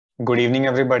Good evening,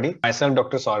 everybody. Myself,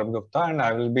 Dr. Saurabh Gupta, and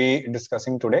I will be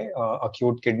discussing today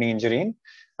acute kidney injury in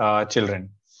children.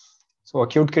 So,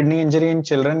 acute kidney injury in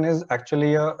children is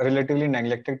actually a relatively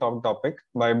neglected topic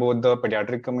by both the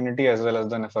pediatric community as well as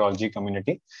the nephrology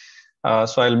community.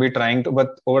 So, I'll be trying to,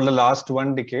 but over the last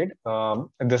 1 decade,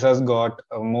 this has got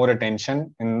more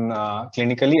attention in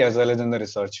clinically as well as in the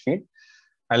research field.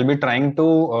 I'll be trying to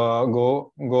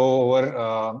go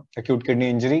over acute kidney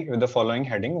injury with the following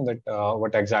heading: that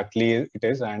what exactly it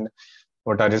is and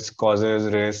what are its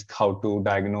causes, risk, how to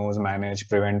diagnose, manage,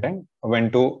 prevent, and when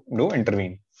to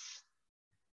intervene.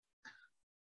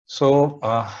 So,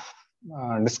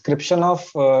 description of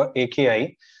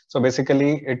AKI. So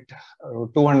basically, it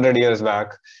 200 years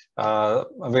back,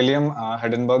 William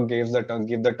Heidenberg gave the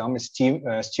term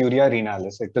ischemia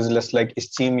renalis. It is less like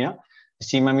ischemia.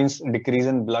 Ischemia means decrease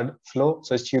in blood flow.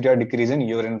 So ischemia, decrease in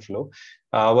urine flow,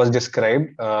 was described.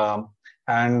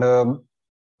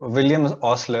 William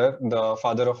Osler, the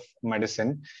father of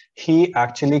medicine, he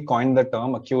actually coined the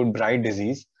term acute Bright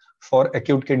disease for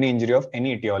acute kidney injury of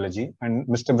any etiology. And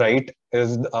Mr. Bright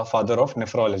is the father of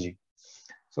nephrology.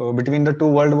 So between the two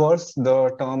world wars, the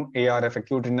term ARF,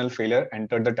 acute renal failure,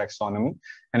 entered the taxonomy,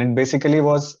 and it basically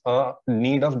was a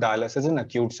need of dialysis in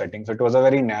acute settings. So it was a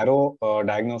very narrow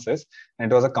diagnosis,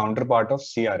 and it was a counterpart of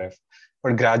CRF.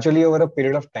 But gradually, over a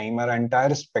period of time, our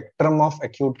entire spectrum of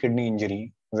acute kidney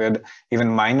injury, with even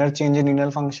minor change in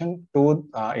renal function to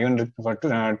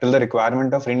till the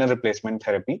requirement of renal replacement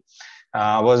therapy,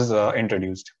 was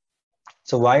introduced.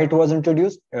 So why it was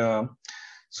introduced?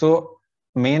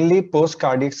 Mainly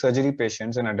post-cardiac surgery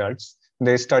patients in adults,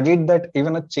 they studied that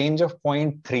even a change of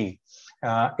 0.3,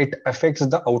 it affects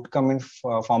the outcome in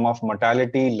form of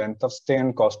mortality, length of stay,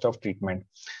 and cost of treatment.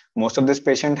 Most of this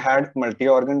patient had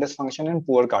multi-organ dysfunction and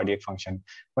poor cardiac function.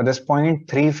 But this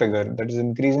 0.3 figure, that is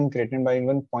increase in creatinine by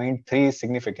even 0.3 is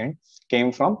significant,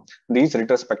 came from these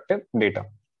retrospective data.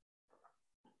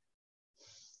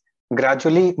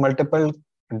 Gradually, multiple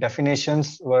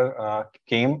definitions were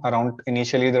came around.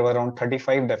 Initially there were around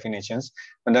 35 definitions,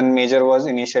 but then major was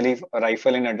initially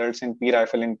rifle in adults and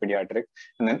P-rifle in pediatric,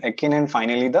 and then Akin, and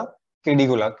finally the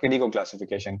𝐀𝐜𝐿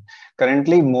classification.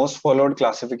 Currently most followed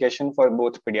classification for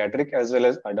both pediatric as well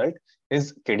as adult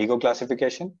is 𝐀𝐜𝐿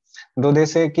classification, though they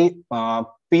say that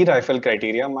P-rifle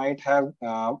criteria might have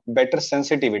better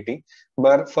sensitivity,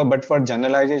 but for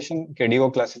generalization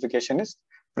𝐀𝐜𝐿 classification is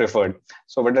preferred.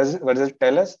 So what does it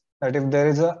tell us? That if there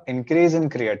is an increase in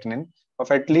creatinine of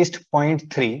at least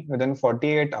 0.3 within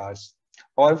 48 hours,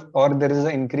 or there is an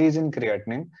increase in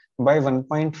creatinine by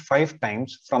 1.5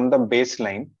 times from the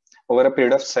baseline over a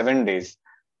period of 7 days,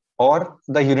 or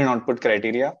the urine output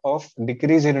criteria of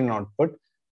decrease urine output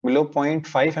below 0.5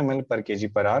 ml per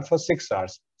kg per hour for 6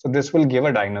 hours. So this will give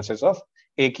a diagnosis of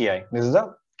AKI. This is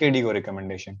the 𝐀𝐜𝐿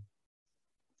recommendation.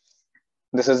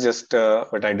 This is just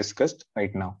what I discussed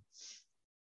right now.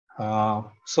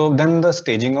 So then the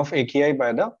staging of AKI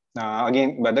by the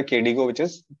𝐀𝐜𝐿, which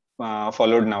is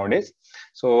followed nowadays.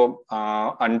 So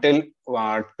until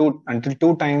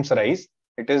 2 times rise,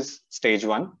 it is stage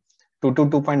 1. 2 to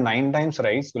 2.9 times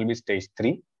rise will be stage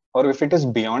 3. Or if it is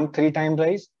beyond 3 times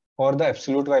rise, or the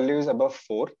absolute value is above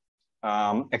 4,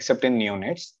 except in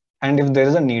neonates, and if there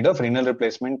is a need of renal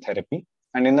replacement therapy,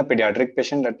 and in the pediatric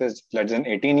patient that is less than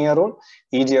 18-year-old,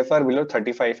 eGFR below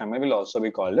 35 ml will also be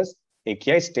called as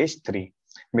AKI stage 3.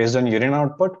 Based on urine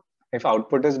output, if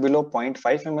output is below 0.5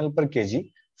 ml per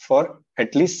kg for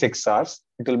at least 6 hours,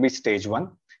 it will be stage 1.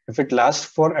 If it lasts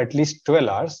for at least 12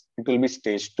 hours, it will be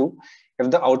stage 2.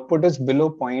 If the output is below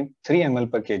 0.3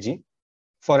 ml per kg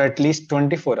for at least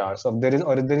 24 hours, if there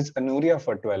is anuria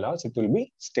for 12 hours, it will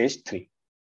be stage 3.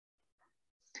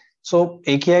 So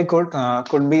AKI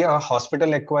could be a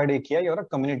hospital-acquired AKI or a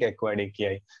community-acquired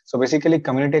AKI. So basically,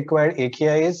 community-acquired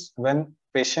AKI is when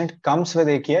patient comes with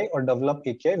AKI or develop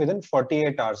AKI within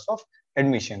 48 hours of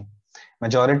admission.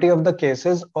 Majority of the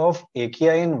cases of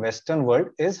AKI in Western world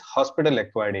is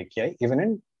hospital-acquired AKI, even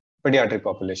in pediatric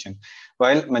population.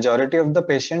 While majority of the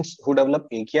patients who develop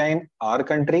AKI in our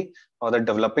country or the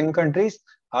developing countries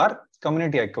are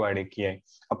community-acquired AKI,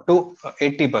 up to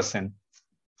 80%.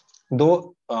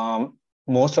 Though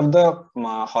most of the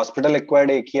hospital-acquired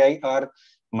AKI are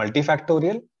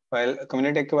multifactorial, while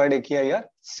community-acquired AKI are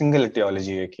single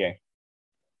etiology AKI.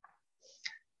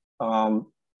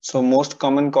 So most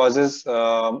common causes,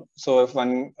 so if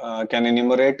one can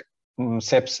enumerate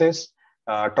sepsis,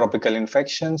 tropical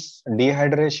infections,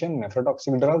 dehydration,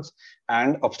 nephrotoxic drugs,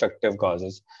 and obstructive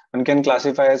causes. One can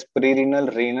classify as pre-renal,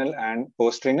 renal, and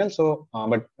post-renal. So,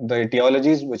 but the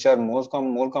etiologies which are more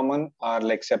common are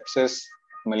like sepsis,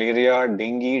 malaria,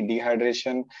 dengue,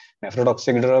 dehydration,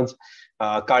 nephrotoxic drugs,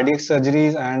 Cardiac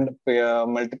surgeries and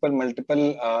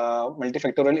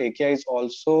multifactorial AKI is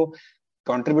also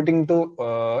contributing to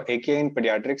AKI in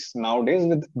pediatrics nowadays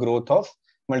with growth of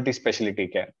multi-specialty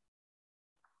care.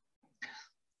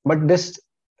 But this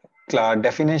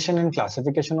definition and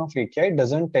classification of AKI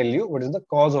doesn't tell you what is the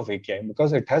cause of AKI,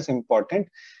 because it has important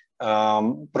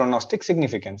prognostic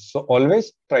significance. So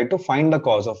always try to find the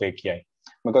cause of AKI,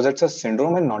 because it's a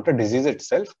syndrome and not a disease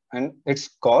itself, and its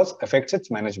cause affects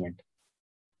its management.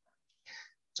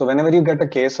 So whenever you get a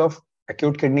case of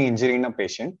acute kidney injury in a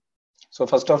patient, so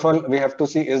first of all, we have to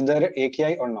see, is there an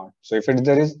AKI or not? So if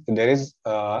there is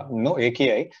no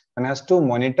AKI, one has to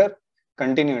monitor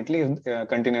continuously if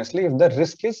the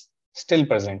risk is still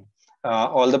present.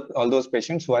 All those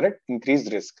patients who are at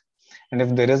increased risk. And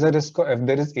if there is a risk, if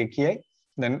there is AKI,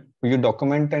 then you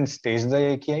document and stage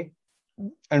the AKI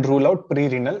and rule out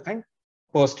pre-renal and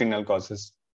post-renal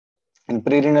causes. In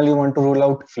pre-renal, you want to rule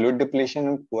out fluid depletion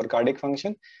and poor cardiac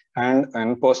function,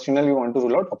 and post-renal, you want to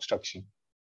rule out obstruction.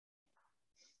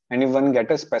 And if one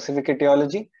gets a specific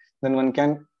etiology, then one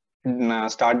can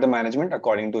start the management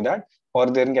according to that, or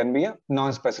there can be a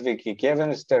non-specific AKI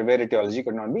where etiology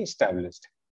could not be established.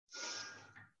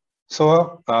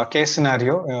 So case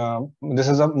scenario, this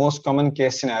is a most common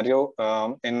case scenario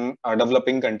in a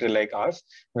developing country like ours,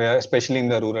 where especially in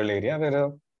the rural area,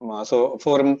 where so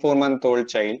 4-month-old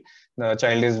child, the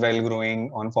child is well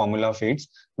growing on formula feeds.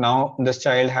 Now this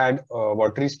child had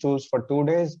watery stools for 2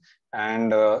 days,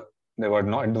 and they were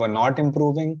not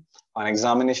improving. On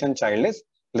examination, child is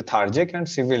lethargic and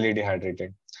severely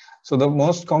dehydrated. So the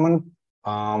most common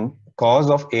cause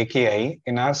of AKI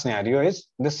in our scenario is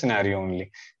this scenario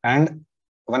only, and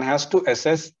one has to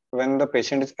assess when the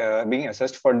patient is being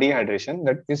assessed for dehydration,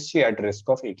 that is she at risk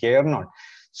of AKI or not.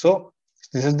 So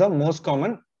this is the most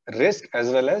common risk, as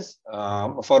well as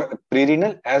for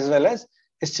pre-renal as well as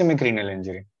ischemic renal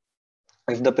injury.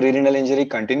 If the pre-renal injury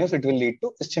continues, it will lead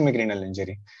to ischemic renal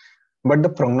injury. But the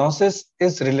prognosis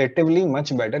is relatively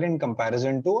much better in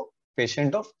comparison to a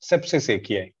patient of sepsis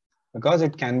AKI, because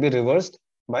it can be reversed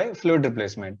by fluid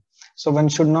replacement. So one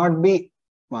should not be,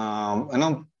 one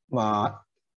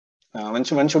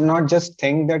should not just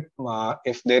think that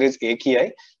if there is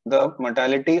AKI, the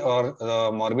mortality or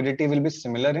the morbidity will be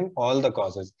similar in all the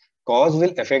causes. Cause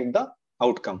will affect the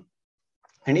outcome.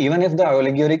 And even if the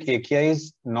oliguric AKI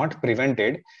is not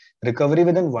prevented, recovery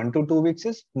within 1 to 2 weeks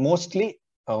is mostly,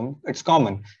 it's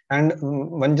common. And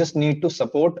one just need to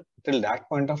support till that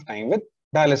point of time with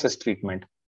dialysis treatment.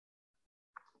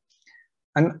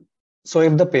 And so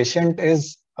if the patient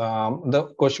is,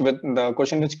 the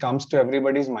question which comes to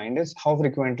everybody's mind is, how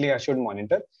frequently I should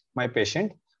monitor my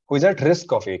patient who is at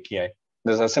risk of AKI?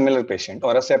 There's a similar patient,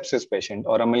 or a sepsis patient,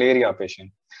 or a malaria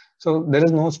patient. So there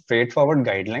is no straightforward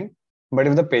guideline, but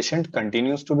if the patient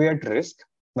continues to be at risk,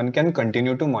 one can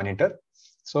continue to monitor.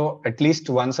 So at least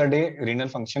once a day, renal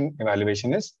function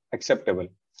evaluation is acceptable.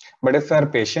 But if our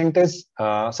patient is,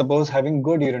 suppose, having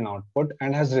good urine output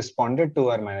and has responded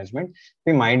to our management,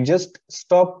 we might just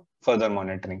stop further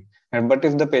monitoring. But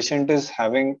if the patient is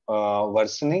having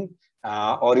worsening,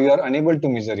 or you are unable to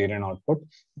measure urine output,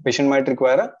 patient might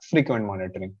require a frequent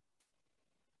monitoring.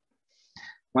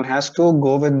 One has to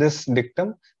go with this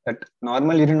dictum that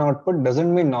normal urine output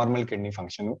doesn't mean normal kidney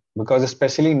function, because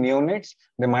especially neonates,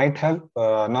 they might have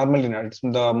normal urine.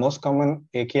 The most common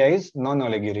AKI is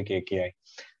non-oliguric AKI.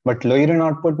 But low urine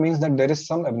output means that there is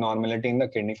some abnormality in the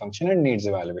kidney function and needs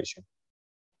evaluation.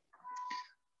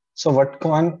 So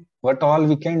what all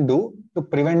we can do to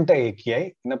prevent the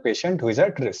AKI in a patient who is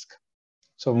at risk?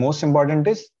 So most important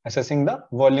is assessing the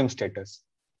volume status.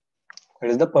 It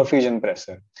is the perfusion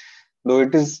pressure. Though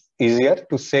it is easier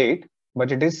to say it,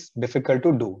 but it is difficult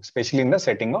to do, especially in the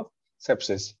setting of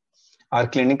sepsis. Our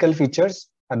clinical features,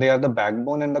 they are the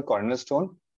backbone and the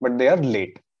cornerstone, but they are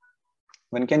late.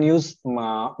 One can use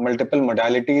multiple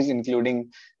modalities,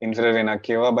 including infrared vena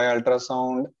cava by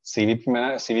ultrasound,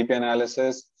 CVP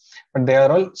analysis, but they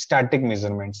are all static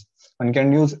measurements. One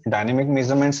can use dynamic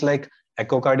measurements like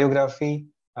echocardiography,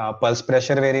 pulse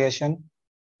pressure variation,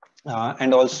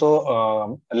 and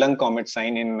also lung comet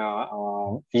sign in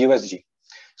USG.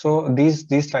 So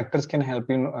these factors can help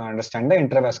you understand the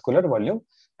intravascular volume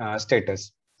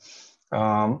status.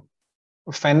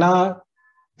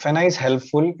 FENA is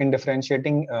helpful in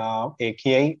differentiating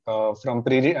AKI from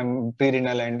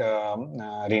pre-renal and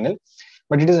renal,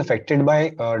 but it is affected by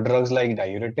drugs like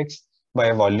diuretics,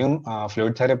 by volume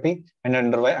fluid therapy, and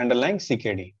underlying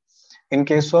CKD. In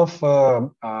case of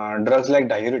drugs like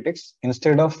diuretics,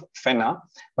 instead of FENA,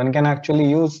 one can actually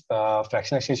use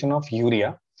fractionation of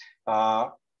urea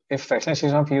if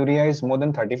fractionation of urea is more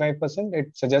than 35%, it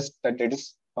suggests that it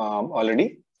is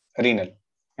already renal,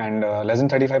 and less than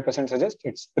 35% suggests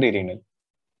it's pre-renal.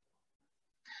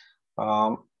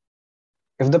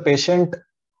 If the patient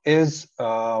is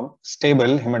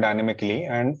stable hemodynamically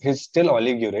and he's still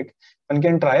oliguric, one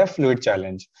can try a fluid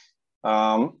challenge.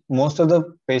 Most of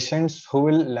the patients who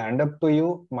will land up to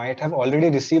you might have already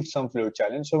received some fluid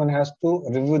challenge, so one has to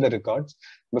review the records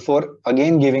before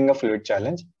again giving a fluid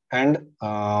challenge and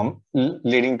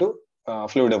leading to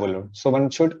fluid overload. So one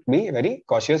should be very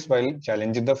cautious while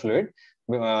challenging the fluid.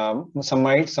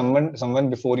 Someone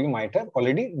before you might have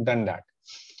already done that,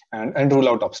 and rule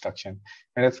out obstruction.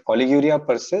 And if oliguria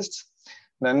persists,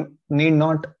 then need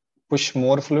not push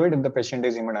more fluid. If the patient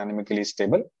is hemodynamically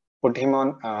stable, put him on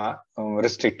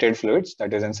restricted fluids,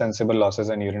 that is insensible losses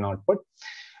and urine output.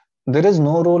 There is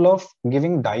no role of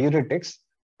giving diuretics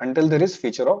until there is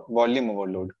feature of volume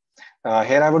overload.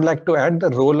 Here I would like to add the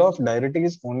role of diuretic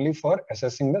is only for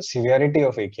assessing the severity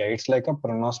of AKI. It's like a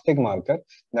prognostic marker,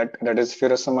 that is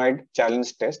furosemide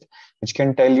challenge test, which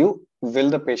can tell you will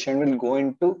the patient will go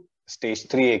into stage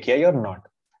 3 AKI or not,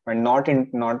 and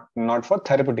not for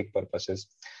therapeutic purposes.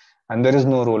 And there is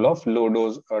no role of low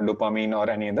dose dopamine or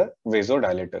any other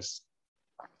vasodilators.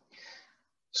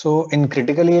 So in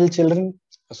critically ill children,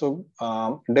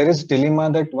 there is dilemma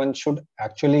that one should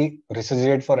actually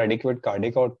resuscitate for adequate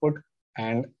cardiac output,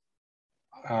 and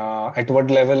at what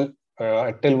level,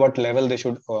 till what level they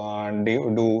should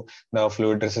do the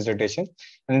fluid resuscitation.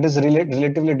 And it is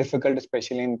relatively difficult,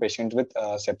 especially in patients with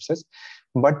sepsis.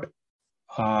 But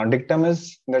dictum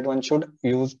is that one should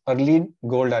use early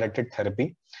goal-directed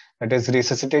therapy, that is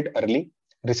resuscitate early,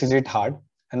 resuscitate hard,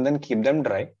 and then keep them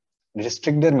dry.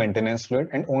 Restrict their maintenance fluid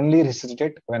and only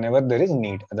resuscitate whenever there is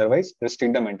need. Otherwise,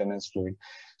 restrict the maintenance fluid.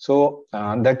 So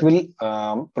that will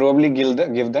probably give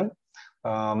them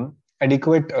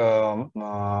adequate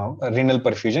renal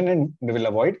perfusion, and they will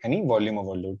avoid any volume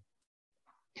overload.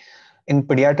 In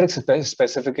pediatrics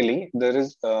specifically, there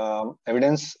is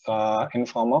evidence in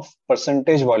form of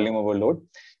percentage volume overload.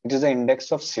 It is the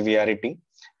index of severity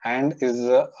and is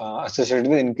associated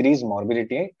with increased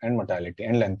morbidity and mortality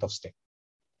and length of stay.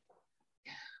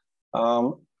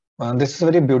 This is a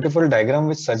very beautiful diagram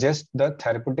which suggests the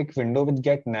therapeutic window which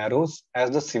get narrows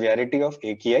as the severity of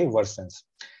AKI worsens.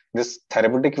 This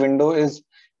therapeutic window is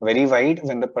very wide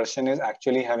when the person is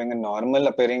actually having a normal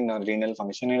appearing renal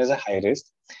function and is a high risk.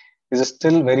 It is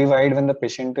still very wide when the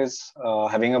patient is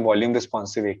having a volume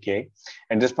responsive AKI.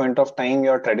 At this point of time,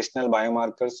 your traditional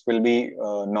biomarkers will be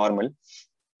normal.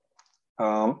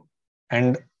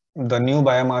 And the new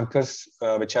biomarkers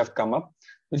which have come up,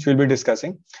 which we'll be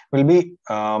discussing, will be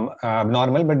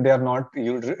abnormal, but they are not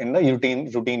used in the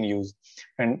routine use.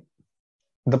 And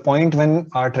the point when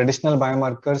our traditional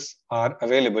biomarkers are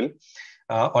available,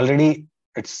 already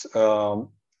it's too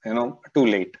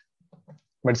late.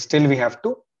 But still we have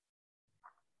to.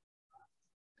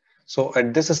 So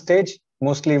at this stage,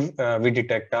 mostly we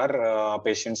detect our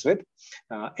patients with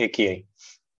AKI.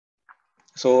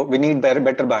 So we need better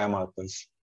biomarkers.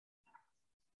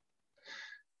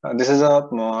 This is a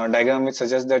diagram which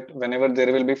suggests that whenever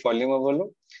there will be volume overload,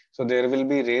 so there will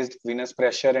be raised venous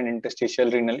pressure and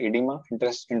interstitial renal edema.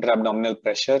 Intra-abdominal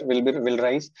pressure will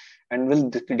rise and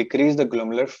will decrease the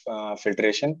glomerular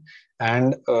filtration,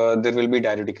 and there will be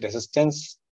diuretic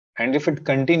resistance. And if it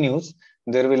continues,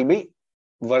 there will be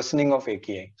worsening of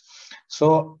AKI.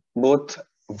 So both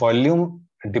volume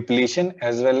depletion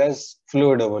as well as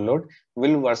fluid overload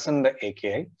will worsen the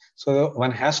AKI. So one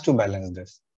has to balance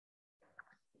this.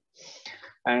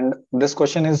 And this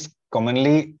question is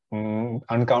commonly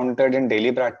encountered in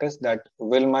daily practice, that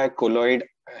will my colloid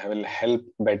will help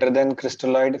better than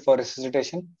crystalloid for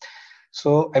resuscitation?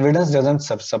 So evidence doesn't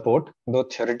support, though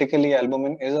theoretically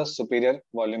albumin is a superior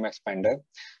volume expander,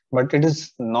 but it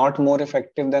is not more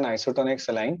effective than isotonic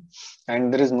saline,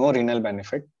 and there is no renal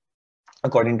benefit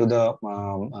according to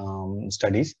the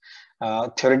studies.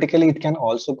 Theoretically, it can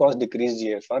also cause decreased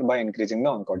GFR by increasing the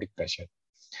oncotic pressure.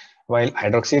 While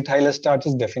hydroxyethyl starch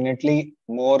is definitely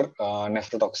more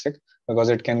nephrotoxic because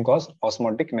it can cause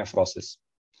osmotic nephrosis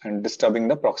and disturbing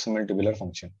the proximal tubular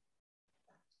function.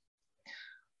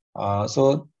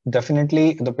 So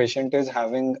definitely the patient is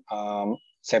having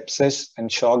sepsis and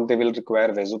shock, they will require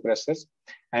vasopressors,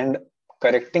 and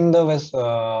correcting the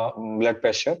blood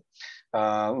pressure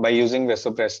by using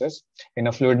vasopressors in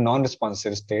a fluid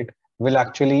non-responsive state will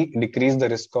actually decrease the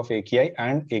risk of AKI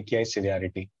and AKI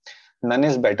severity. None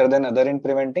is better than other in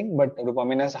preventing, but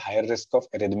dopamine has a higher risk of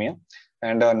arrhythmia,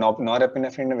 and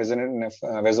norepinephrine and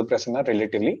vasopressin are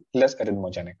relatively less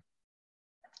arrhythmogenic.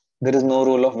 There is no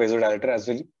role of vasodilator as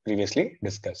we previously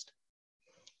discussed.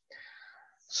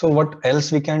 So what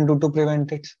else we can do to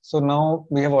prevent it? So now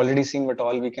we have already seen what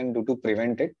all we can do to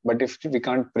prevent it. But if we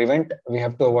can't prevent, we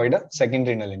have to avoid a second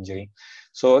renal injury.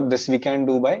 So this we can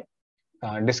do by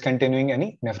discontinuing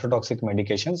any nephrotoxic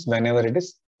medications whenever it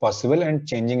is possible and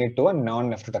changing it to a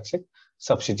non-nephrotoxic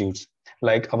substitutes,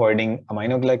 like avoiding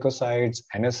aminoglycosides,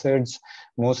 NSAIDs.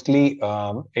 Mostly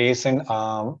ACE and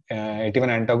AT1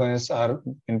 antagonists are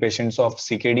in patients of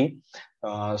CKD.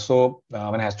 So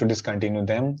one has to discontinue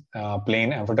them,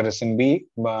 plain amphotericin B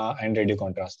and radio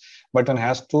contrast. But one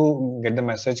has to get the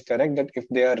message correct that if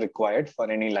they are required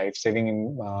for any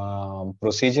life-saving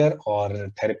procedure or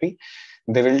therapy,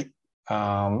 they will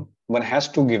one has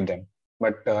to give them,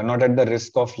 but not at the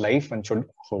risk of life. One should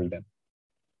hold them.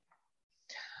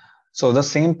 So the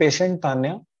same patient,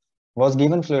 Tanya, was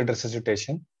given fluid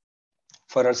resuscitation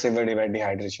for her severe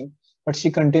dehydration, but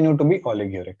she continued to be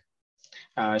oliguric.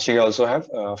 She also have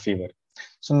fever.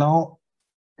 So now,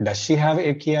 does she have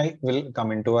AKI? Will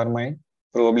come into our mind.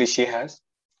 Probably she has.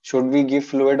 Should we give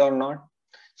fluid or not?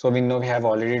 So we know we have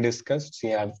already discussed. She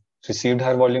have received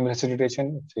her volume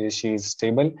resuscitation. She is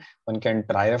stable. One can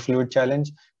try a fluid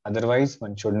challenge. Otherwise,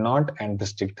 one should not and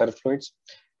restrict her fluids.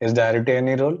 Is diarrhea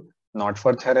any role? Not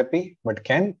for therapy, but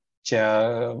can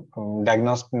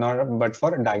diagnose, not but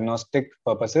for diagnostic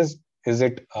purposes. Is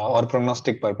it or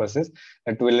prognostic purposes,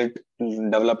 that will it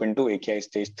develop into AKI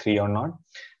stage 3 or not?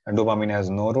 And dopamine has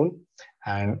no role,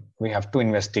 and we have to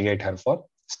investigate her for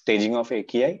staging of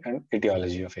AKI and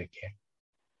etiology of AKI.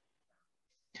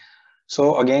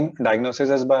 So again, diagnosis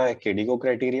is by KDIGO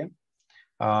criteria.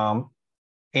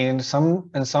 In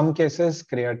some cases,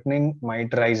 creatinine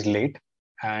might rise late,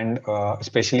 and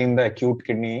especially in the acute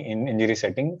kidney injury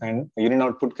setting, and urine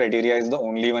output criteria is the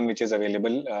only one which is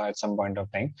available at some point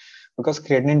of time, because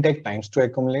creatinine takes times to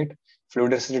accumulate,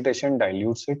 fluid resuscitation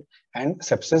dilutes it, and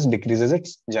sepsis decreases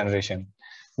its generation.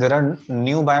 There are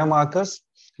new biomarkers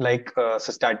like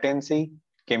cystatin C,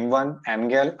 𝐀𝐜𝐮1,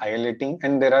 AMGAL, IL-18,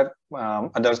 and there are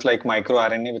others like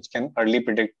microRNA which can early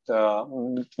predict,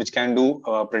 which can do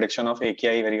prediction of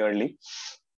AKI very early,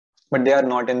 but they are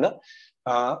not in the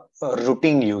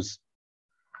routine use.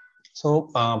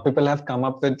 So people have come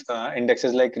up with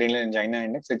indexes like renal angina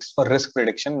index. It's for risk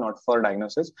prediction, not for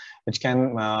diagnosis, which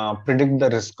can predict the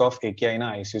risk of AKI in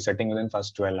an ICU setting within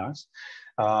first 12 hours.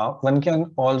 One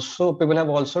can also, people have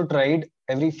also tried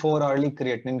every 4-hourly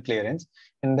creatinine clearance,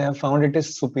 and they have found it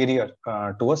is superior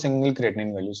to a single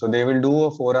creatinine value. So they will do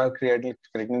a 4-hour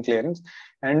creatinine clearance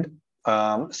and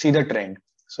see the trend.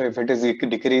 So if it is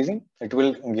decreasing, it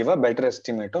will give a better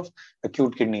estimate of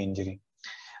acute kidney injury.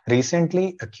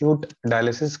 Recently, Acute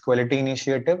Dialysis Quality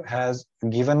Initiative has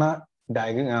given a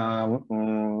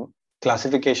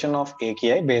classification of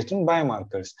AKI based on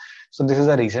biomarkers. So this is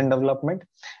a recent development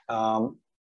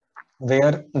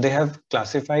where they have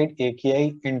classified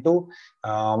AKI into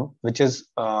which is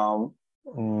biomarker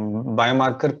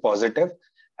positive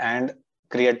and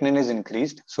creatinine is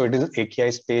increased. So it is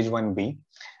AKI stage 1B.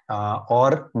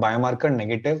 Or biomarker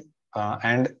negative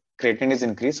and creatinine is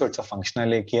increased, so it's a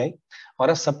functional AKI, or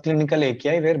a subclinical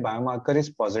AKI where biomarker is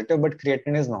positive but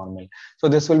creatinine is normal. So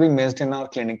this will be missed in our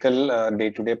clinical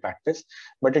day-to-day practice,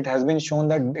 but it has been shown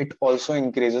that it also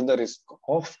increases the risk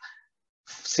of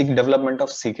development of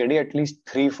CKD at least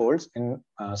 3-folds in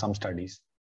some studies.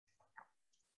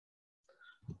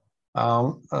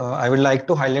 I would like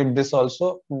to highlight this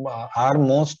also. Our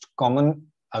most common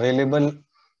available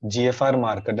GFR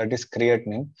marker, that is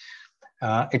creatinine,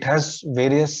 it has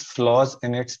various flaws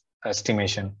in its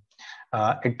estimation.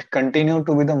 It continued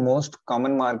to be the most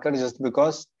common marker just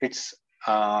because its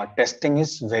testing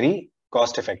is very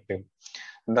cost effective.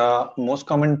 The most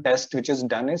common test which is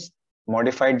done is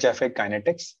modified Jaffe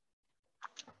kinetics.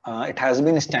 It has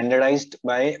been standardized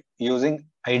by using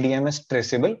IDMS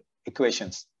traceable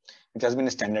equations. It has been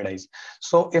standardized.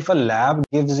 So if a lab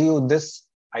gives you this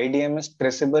IDMS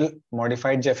traceable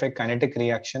modified Jaffe kinetic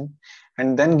reaction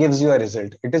and then gives you a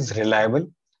result, it is reliable.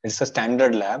 It's a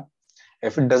standard lab.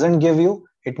 If it doesn't give you,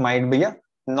 it might be a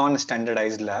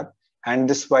non-standardized lab, and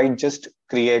this might just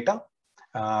create a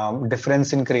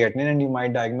difference in creatinine, and you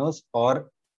might diagnose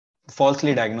or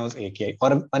falsely diagnose AKI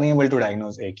or unable to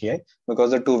diagnose AKI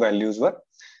because the two values were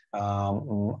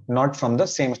not from the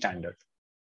same standard.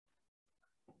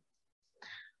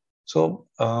 So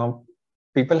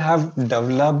people have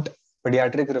developed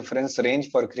pediatric reference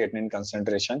range for creatinine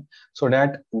concentration so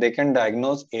that they can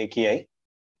diagnose AKI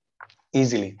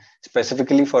easily,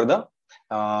 specifically for the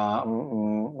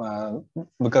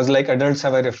because like adults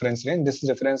have a reference range, this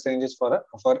reference range is for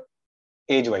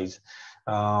age wise.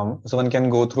 So one can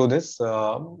go through this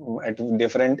at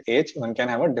different age. One can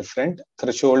have a different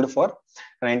threshold for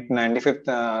 95th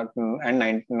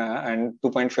and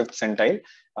 2.5th centile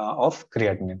of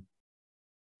creatinine.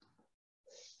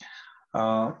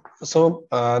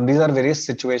 These are various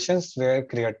situations where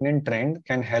creatinine trend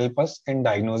can help us in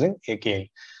diagnosing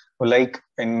AKI. Like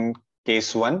in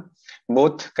case 1,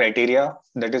 both criteria,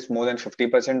 that is more than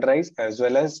 50% rise as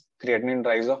well as creatinine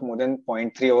rise of more than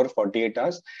 0.3 over 48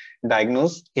 hours,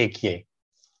 diagnose AKI.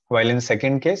 While in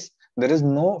second case, there is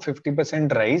no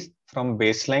 50% rise from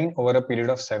baseline over a period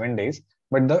of 7 days,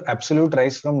 but the absolute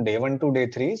rise from day 1 to day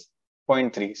 3 is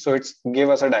 0.3. So it's give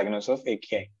us a diagnosis of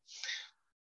AKI.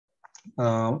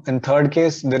 In third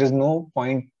case, there is no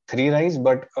 0.3 rise,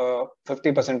 but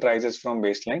 50% rises from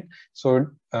baseline. So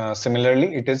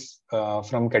similarly, it is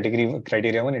from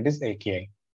criteria 1, it is AKI.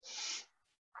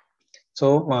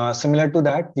 So similar to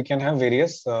that, we can have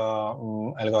various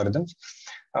algorithms,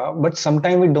 but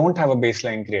sometimes we don't have a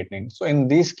baseline creatinine. So in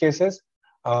these cases,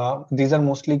 these are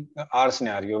mostly our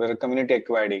scenario where a community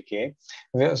acquired AKI.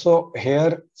 So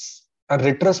here, a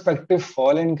retrospective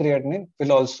fall in creatinine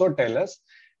will also tell us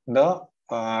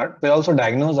will also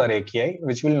diagnose our AKI,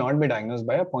 which will not be diagnosed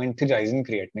by a 0.3 rise in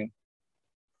creatinine.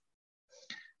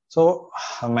 So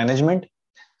management.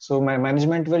 So my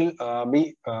management will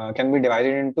can be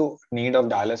divided into need of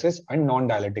dialysis and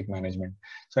non-dialytic management.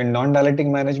 So in non-dialytic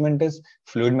management is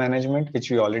fluid management, which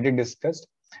we already discussed.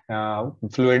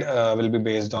 Fluid will be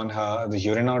based on the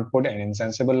urine output and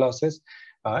insensible losses.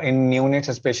 In neonates,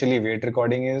 especially, weight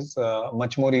recording is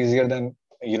much more easier than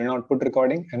urine output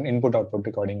recording and input output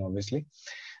recording, obviously.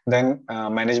 Then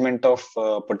management of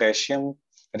potassium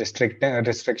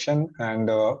restriction and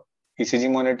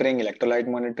ECG monitoring, electrolyte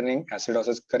monitoring,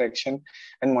 acidosis correction,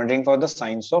 and monitoring for the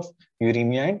signs of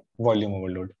uremia and volume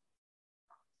overload.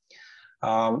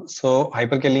 So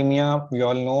hyperkalemia, we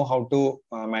all know how to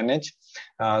manage.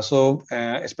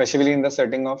 Especially in the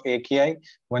setting of AKI,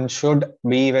 one should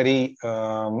be very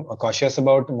cautious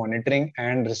about monitoring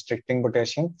and restricting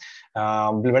potassium.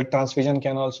 Blood transfusion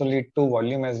can also lead to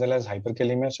volume as well as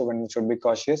hyperkalemia, so one should be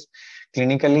cautious.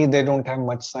 Clinically, they don't have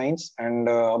much signs, and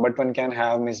but one can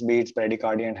have misbeats,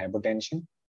 bradycardia, and hypotension.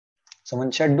 So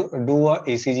one should do a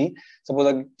ECG.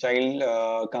 Suppose a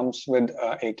child comes with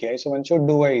AKI, so one should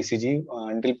do a ECG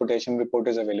until potassium report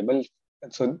is available.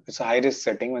 So it's a high risk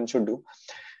setting one should do,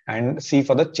 and see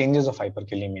for the changes of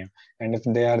hyperkalemia. And if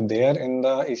they are there in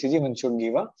the ECG, one should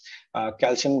give a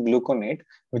calcium gluconate,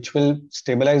 which will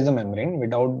stabilize the membrane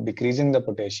without decreasing the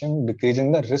potassium,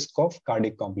 decreasing the risk of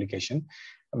cardiac complication.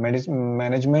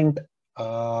 Management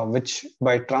which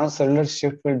by transcellular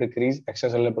shift will decrease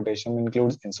extracellular potassium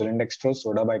includes insulin dextrose,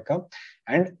 soda bicarb,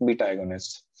 and beta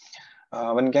agonists.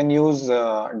 One can use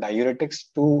diuretics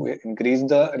to increase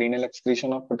the renal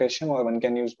excretion of potassium, or one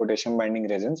can use potassium binding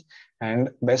resins. And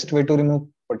best way to remove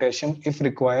potassium, if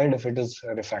required, if it is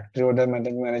refractory or the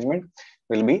management,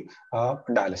 will be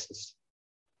dialysis.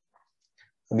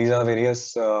 These are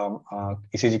various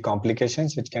ECG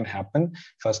complications which can happen.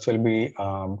 First will be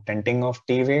tenting of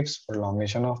T waves,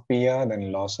 prolongation of PR,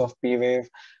 then loss of P wave,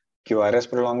 QRS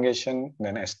prolongation,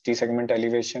 then ST segment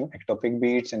elevation, ectopic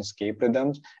beats and escape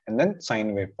rhythms, and then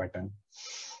sine wave pattern.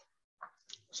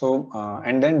 So,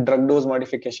 and then drug dose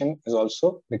modification is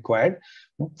also required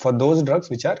for those drugs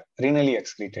which are renally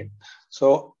excreted.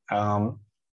 So,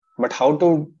 but how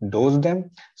to dose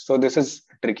them? So this is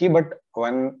tricky, but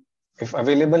if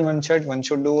available, one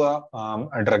should do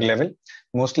a drug level.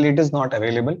 Mostly it is not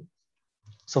available.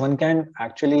 So one can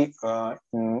actually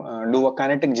do a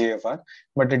kinetic GFR,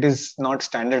 but it is not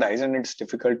standardized and it's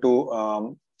difficult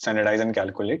to standardize and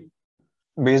calculate.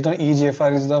 Based on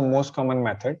eGFR is the most common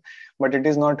method, but it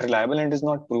is not reliable and it is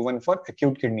not proven for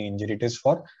acute kidney injury. It is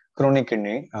for chronic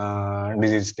kidney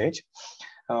disease stage.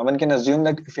 One can assume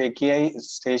that if AKI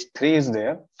stage 3 is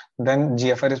there, then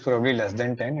GFR is probably less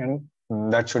than 10, and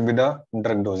that should be the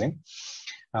drug dosing.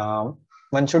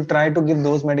 One should try to give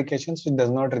those medications which does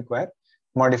not require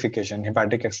modification,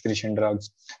 hepatic excretion drugs.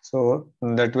 So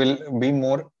that will be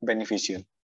more beneficial.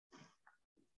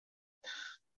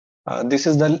 This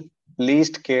is the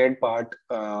least cared part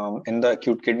in the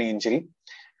acute kidney injury.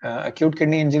 Acute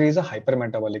kidney injury is a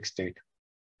hypermetabolic state.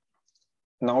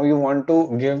 Now you want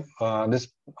to give this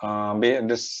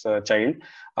child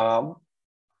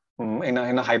in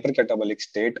a hypercatabolic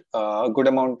state, a good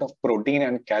amount of protein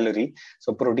and calorie.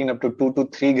 So protein up to 2 to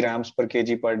 3 grams per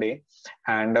kg per day,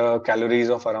 and calories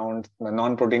of around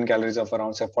non-protein calories of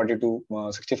around say 40 to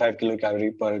 65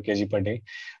 kilocalorie per kg per day.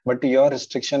 But your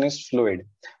restriction is fluid.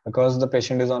 Because the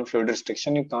patient is on fluid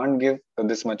restriction, you can't give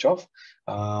this much of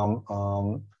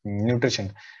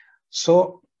nutrition.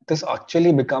 So this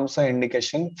actually becomes an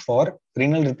indication for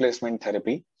renal replacement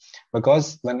therapy,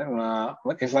 because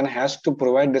if one has to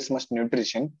provide this much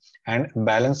nutrition and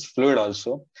balance fluid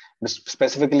also,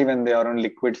 specifically when they are on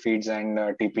liquid feeds and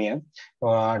TPN,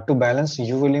 to balance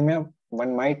euvolemia,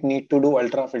 one might need to do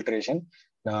ultrafiltration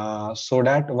so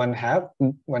that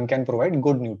one can provide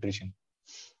good nutrition.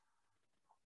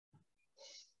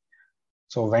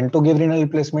 So when to give renal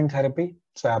replacement therapy?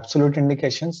 So absolute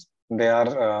indications, they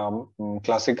are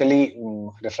classically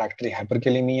refractory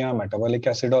hyperkalemia, metabolic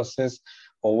acidosis,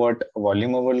 overt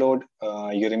volume overload,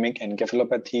 uremic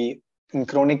encephalopathy. In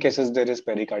chronic cases, there is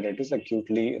pericarditis,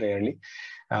 acutely, rarely.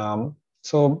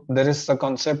 So there is a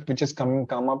concept which has come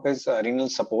up as renal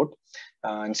support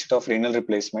instead of renal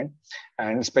replacement,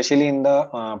 and especially in the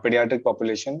pediatric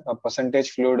population, a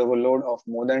percentage fluid overload of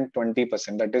more than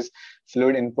 20%, that is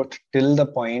fluid input till the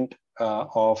point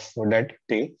of dead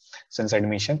day since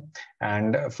admission,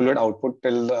 and fluid output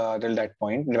till that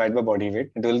point divided by body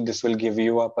weight. This will give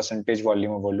you a percentage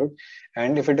volume overload,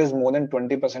 and if it is more than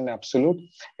 20% absolute,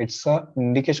 it's a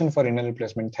indication for renal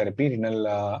replacement therapy.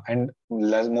 And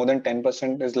more than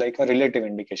 10% is like a relative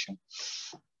indication.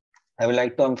 I would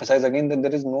like to emphasize again that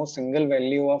there is no single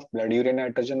value of blood urea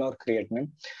nitrogen or creatinine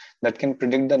that can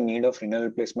predict the need of renal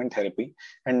replacement therapy,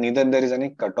 and neither there is any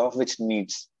cutoff which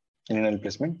needs renal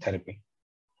replacement therapy.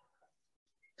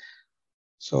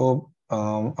 So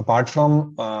apart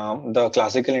from the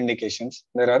classical indications,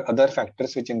 there are other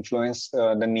factors which influence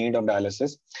the need of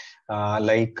dialysis,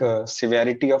 like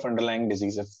severity of underlying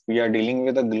disease. If we are dealing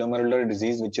with a glomerular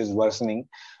disease which is worsening,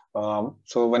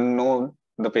 so one knows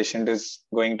the patient is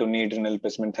going to need renal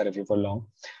replacement therapy for long,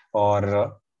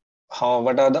 or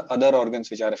what are the other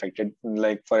organs which are affected?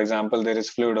 Like, for example, there is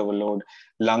fluid overload,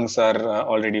 lungs are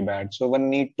already bad. So one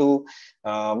need to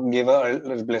give a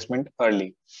replacement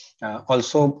early.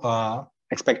 Also,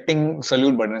 expecting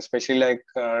solute burden, especially like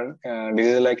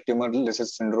diseases like tumor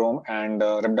lysis syndrome and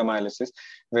rhabdomyolysis,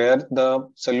 where the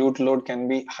solute load can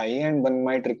be high and one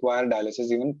might require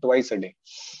dialysis even twice a day.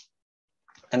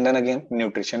 And then again,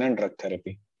 nutrition and drug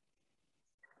therapy.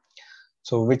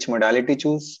 So which modality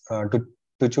choose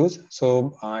to choose?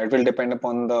 So it will depend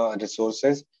upon the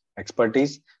resources,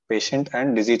 expertise, patient,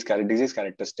 and disease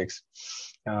characteristics.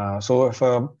 So if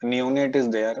a neonate is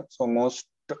there, so most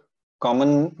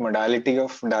common modality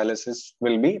of dialysis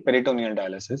will be peritoneal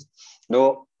dialysis,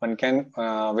 though one can,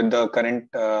 with the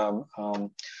current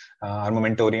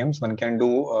armamentariums, one can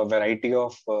do a variety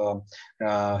of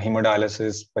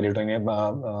hemodialysis, peritoneal,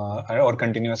 or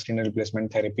continuous renal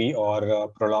replacement therapy, or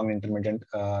prolonged intermittent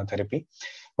therapy.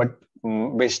 But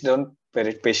based on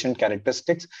patient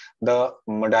characteristics, the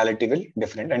modality will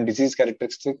different, and disease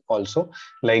characteristics also.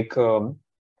 Like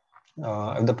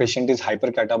if the patient is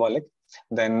hypercatabolic,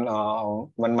 then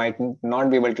one might not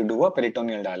be able to do a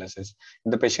peritoneal dialysis.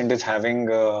 If the patient is having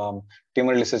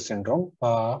tumor lysis syndrome,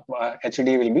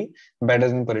 HD will be better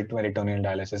than peritoneal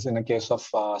dialysis. In the case of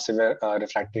severe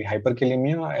refractory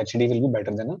hyperkalemia, HD will be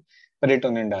better than a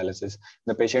peritoneal dialysis.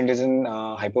 The patient is in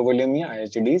hypovolemia,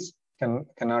 HDs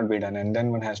cannot be done, and then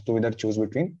one has to either choose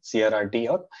between CRRT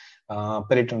or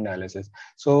peritoneal dialysis.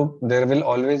 So there will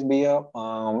always be a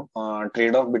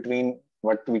trade-off between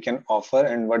what we can offer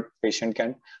and what patient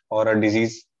can or a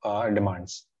disease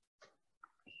demands.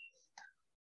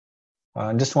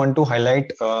 Just want to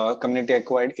highlight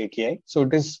community-acquired AKI. So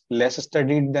it is less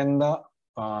studied than the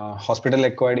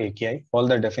hospital-acquired AKI. All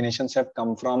the definitions have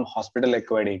come from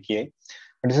hospital-acquired AKI,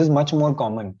 but this is much more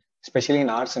common, especially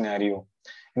in our scenario.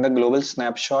 In the global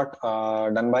snapshot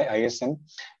done by ISN,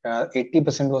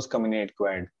 80% was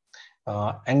community-acquired.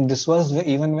 And this was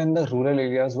even when the rural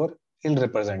areas were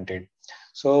ill-represented.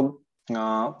 So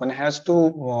one has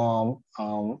to,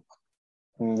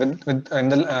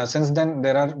 since then,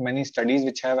 there are many studies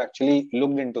which have actually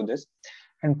looked into this,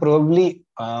 and probably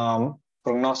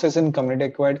prognosis in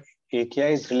community-acquired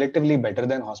AKI is relatively better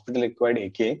than hospital-acquired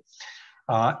AKI.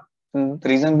 The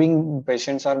reason being,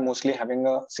 patients are mostly having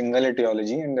a single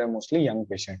etiology and they're mostly young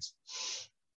patients.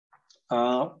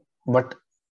 But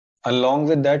along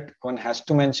with that, one has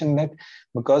to mention that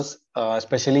because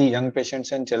especially young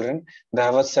patients and children, they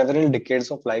have several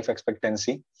decades of life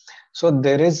expectancy. So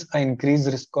there is an increased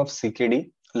risk of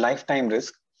CKD, lifetime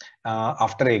risk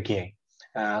after AKI,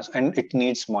 and it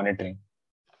needs monitoring.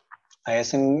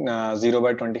 ISN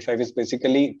 0/25 is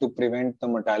basically to prevent the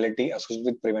mortality associated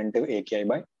with preventive AKI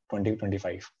by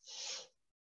 2025.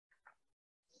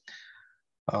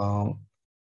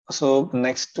 So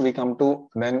next we come to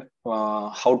then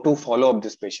how to follow up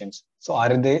these patients. So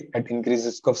are they at increased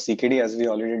risk of CKD? As we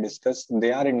already discussed,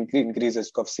 they are in increased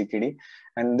risk of CKD,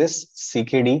 and this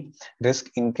CKD risk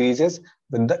increases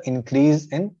with the increase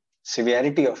in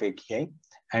severity of AKI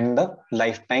and the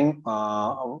lifetime.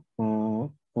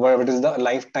 What is the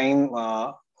lifetime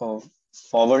of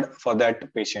forward for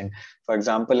that patient? For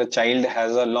example, a child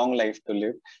has a long life to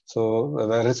live, so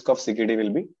the risk of CKD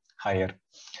will be higher.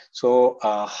 So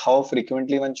how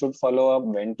frequently one should follow up,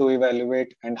 when to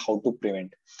evaluate, and how to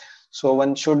prevent. So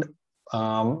one should,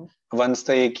 once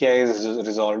the AKI is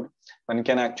resolved, one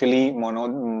can actually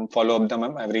follow up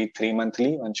them every 3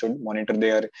 monthly. One should monitor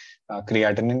their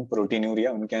creatinine,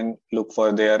 proteinuria. One can look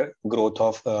for their growth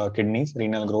of kidneys,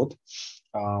 renal growth.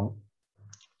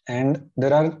 And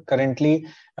there are currently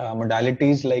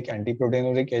modalities like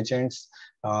antiproteinuric agents,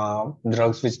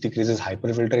 drugs which decreases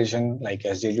hyperfiltration like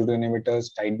SGLT2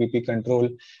 inhibitors, tight BP control,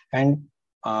 and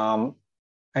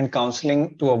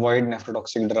counseling to avoid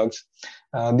nephrotoxic drugs.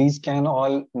 These can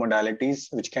all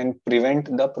modalities which can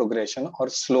prevent the progression or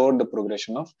slow the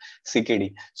progression of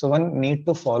CKD. So one need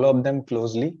to follow up them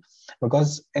closely,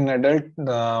 because in adult,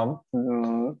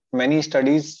 many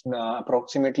studies,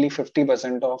 approximately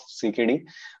 50% of CKD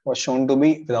was shown to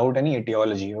be without any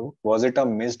etiology. Was it a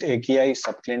missed AKI,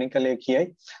 subclinical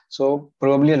AKI? So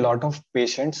probably a lot of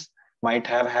patients might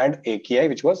have had AKI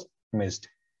which was missed.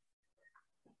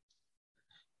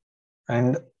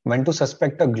 And when to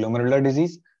suspect a glomerular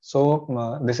disease? So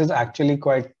this is actually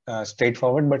quite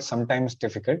straightforward, but sometimes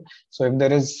difficult. So if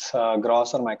there is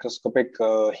gross or microscopic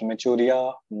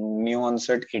hematuria, new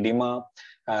onset edema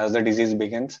as the disease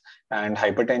begins, and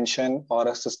hypertension or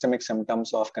a systemic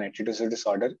symptoms of connective tissue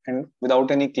disorder, and without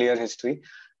any clear history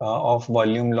of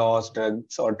volume loss,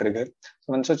 drugs, or trigger, so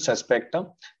one should suspect a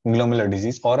glomerular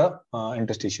disease or a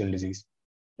interstitial disease.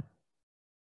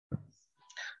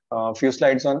 A few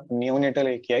slides on neonatal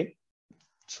AKI.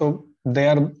 So they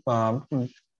are all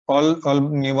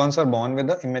newborns are born with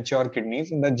the immature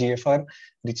kidneys, and the GFR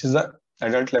reaches the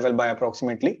adult level by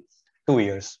approximately 2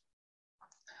 years.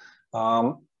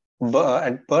 But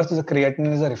at birth, the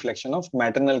creatinine is a reflection of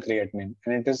maternal creatinine,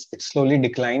 and it slowly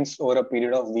declines over a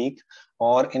period of week,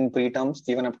 or in preterms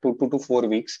even up to 2 to 4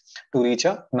 weeks, to reach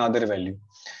another value.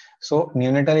 So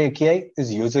neonatal AKI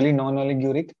is usually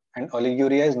non-oliguric, and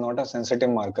oliguria is not a sensitive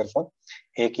marker for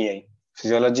AKI.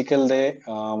 Physiological,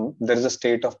 there is a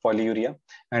state of polyuria,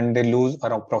 and they lose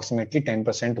approximately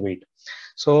 10% weight.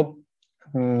 So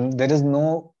there is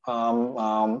no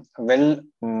well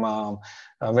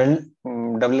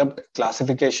developed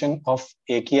classification of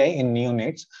AKI in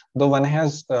neonates, though one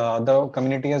has the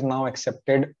community has now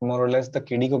accepted more or less the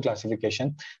𝐀𝐜𝐿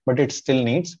classification, but it still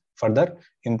needs further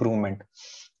improvement,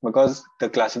 because the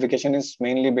classification is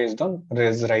mainly based on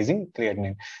rising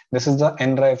creatinine. This is the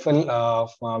N-rifle,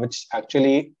 which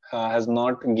actually has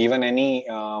not given any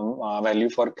value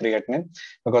for creatinine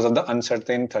because of the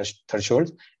uncertain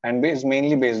thresholds, and is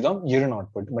mainly based on urine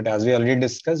output. But as we already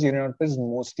discussed, urine output is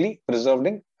mostly preserved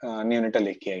in neonatal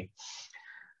AKI.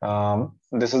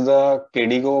 This is the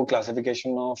𝐀𝐜𝐿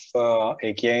classification of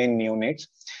AKI in neonates.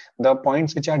 The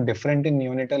points which are different in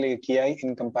neonatal AKI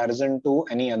in comparison to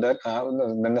any other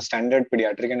than the standard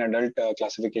pediatric and adult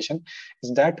classification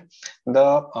is that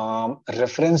the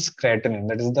reference creatinine,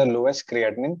 that is the lowest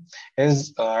creatinine,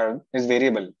 is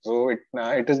variable. So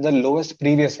it is the lowest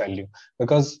previous value,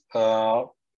 because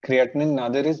creatinine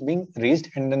neither is being reached,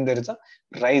 and then there is a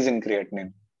rise in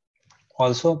creatinine.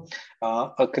 Also,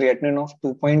 a creatinine of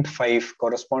 2.5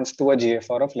 corresponds to a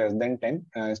GFR of less than 10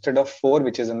 instead of 4,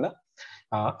 which is in the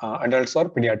adults or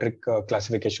pediatric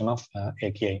classification of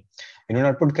AKI. Urine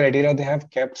output criteria they have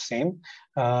kept same,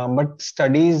 but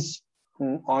studies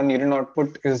on urine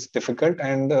output is difficult,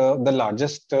 and the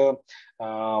largest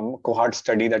cohort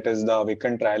study, that is the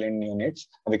𝐌𝐞𝐿 trial in neonates,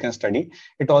 𝐌𝐞𝐿 study,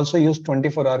 it also used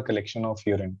 24-hour collection of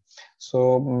urine.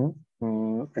 So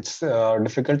it's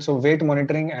difficult. So weight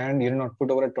monitoring and urine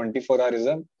output over a 24-hour is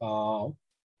a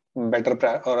better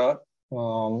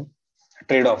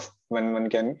trade-off when one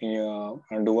can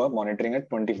do a monitoring at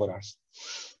 24 hours.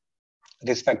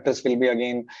 Risk factors will be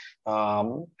again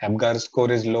Apgar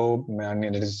score is low, and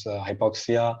there is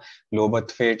hypoxia, low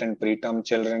birth weight, and preterm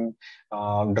children,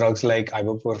 drugs like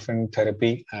ibuprofen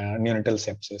therapy, neonatal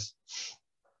sepsis.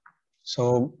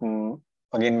 So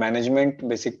again, management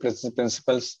basic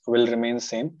principles will remain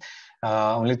same.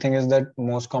 Only thing is that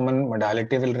most common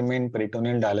modality will remain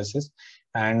peritoneal dialysis,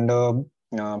 and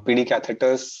PD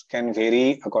catheters can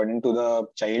vary according to the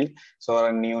child. So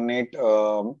a neonate,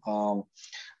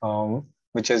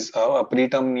 which is a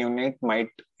preterm neonate, might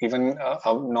even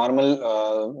a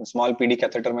normal small PD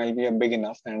catheter might be big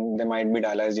enough, and they might be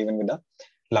dialyzed even with a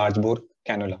large bore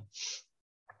cannula.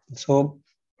 So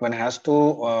one has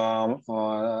to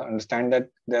understand that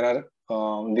there are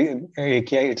the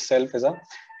AKI itself is a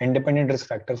independent risk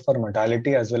factor for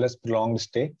mortality as well as prolonged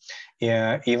stay,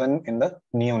 even in the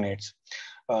neonates.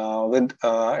 With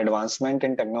advancement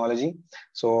in technology,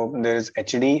 so there is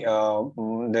HD,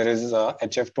 there is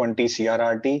HF20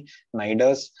 CRRT,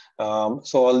 NIDAS.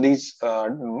 So all these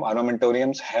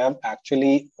armamentariums have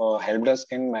actually helped us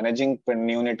in managing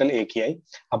neonatal AKI,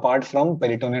 apart from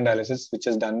peritoneal dialysis, which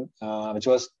is done, which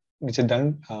is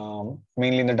done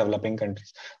mainly in the developing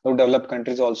countries. So developed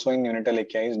countries also in neonatal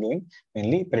AKI is doing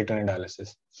mainly peritoneal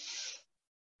dialysis.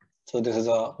 So this is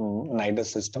a NIDAS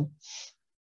system.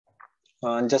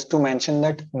 Just to mention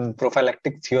that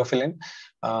prophylactic theophylline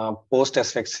post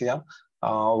asphyxia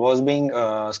was being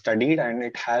studied, and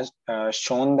it has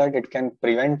shown that it can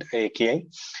prevent AKI.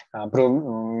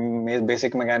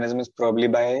 Basic mechanism is probably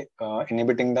by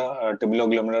inhibiting the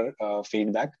tubuloglomerular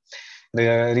feedback.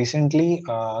 Recently,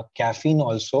 caffeine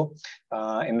also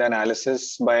in the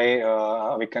analysis by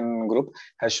Vikan group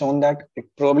has shown that it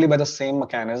probably by the same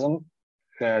mechanism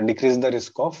decrease the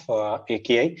risk of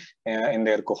AKI in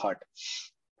their cohort.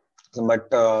 But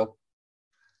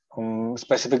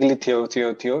specifically for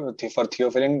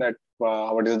theophylline, that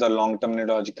what is the long-term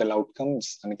neurological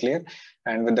outcomes unclear,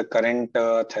 and with the current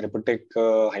therapeutic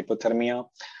hypothermia,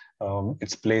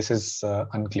 its place is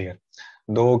unclear.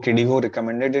 Though KDIGO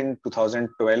recommended in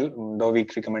 2012, though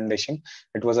weak recommendation,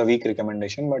 it was a weak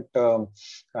recommendation, but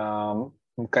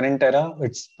current era,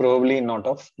 it's probably not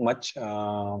of much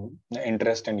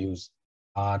interest and use.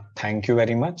 Thank you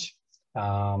very much.